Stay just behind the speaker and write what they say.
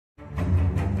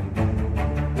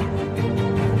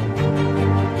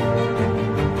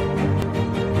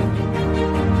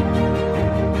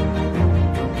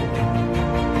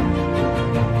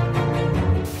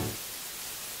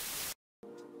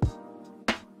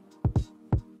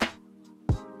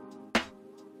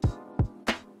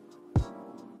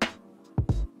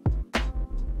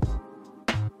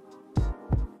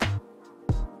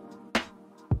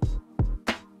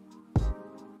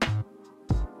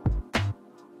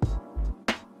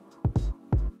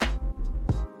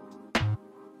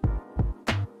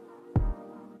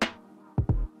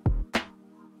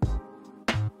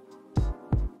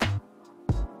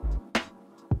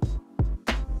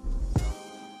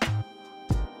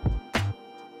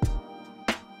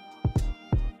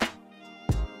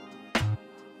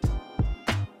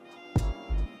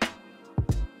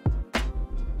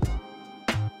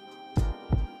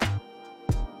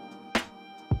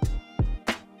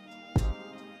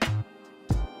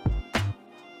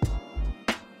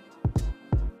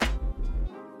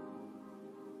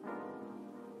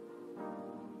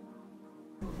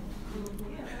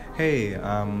Hey,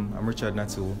 I'm Richard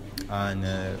Nattoo, and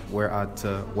we're at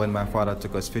When My Father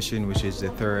Took Us Fishing, which is the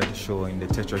third show in the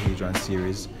Tetrahedron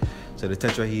series. So the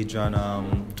Tetrahedron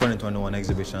 2021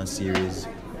 exhibition series,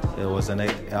 it was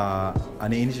initiative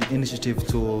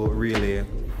to really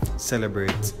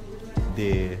celebrate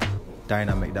the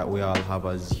dynamic that we all have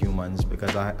as humans,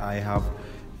 because I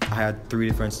had three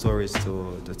different stories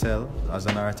to tell as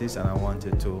an artist, and I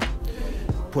wanted to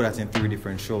put that in three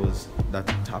different shows that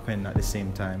happen at the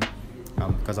same time,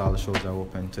 because all the shows are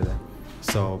open today.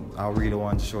 So I really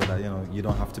want to show that you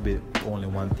don't have to be only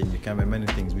one thing. You can be many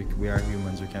things. We are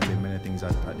humans. We can be many things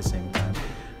at the same time.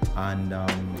 And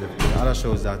the other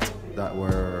shows that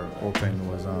were open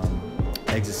was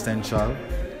Existential,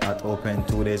 that opened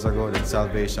 2 days ago. Then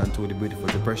Salvation to the Beautiful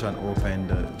Depression opened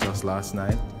just last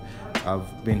night.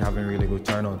 I've been having really good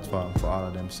turnout for all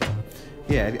of them. So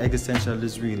yeah, Existential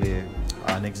is really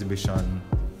an exhibition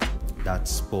that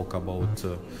spoke about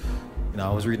I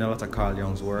was reading a lot of Carl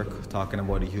Jung's work talking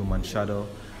about the human shadow,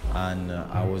 and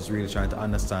I was really trying to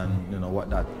understand what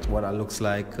that looks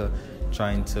like,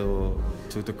 trying to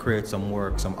create some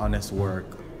work, some honest work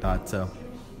that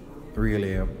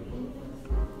really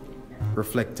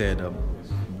reflected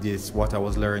this what I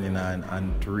was learning,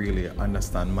 and to really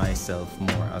understand myself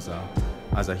more as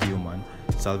a human.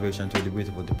 Salvation to the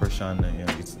Beautiful Depression,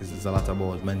 it's a lot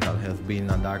about mental health, being in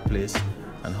a dark place,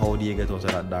 and how do you get out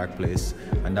of that dark place.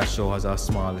 And that show has a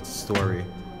small little story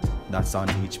that's on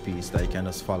each piece that you can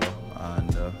just follow,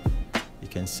 and you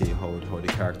can see how the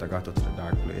character got out of the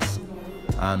dark place.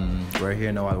 And we're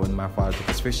here now at When My Father Took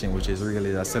Us Fishing, which is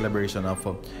really a celebration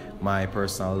of my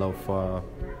personal love for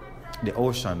the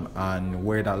ocean, and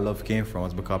where that love came from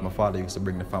was because my father used to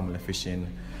bring the family fishing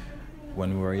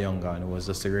when we were younger, and it was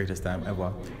just the greatest time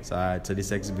ever. So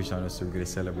this exhibition was to really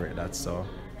celebrate that. So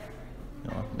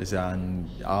and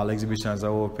all exhibitions are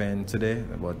open today,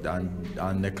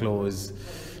 and they close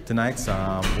tonight. So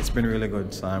it's been really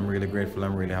good. So I'm really grateful.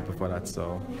 I'm really happy for that.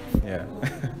 So yeah.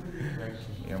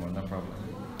 Yeah, man, no problem.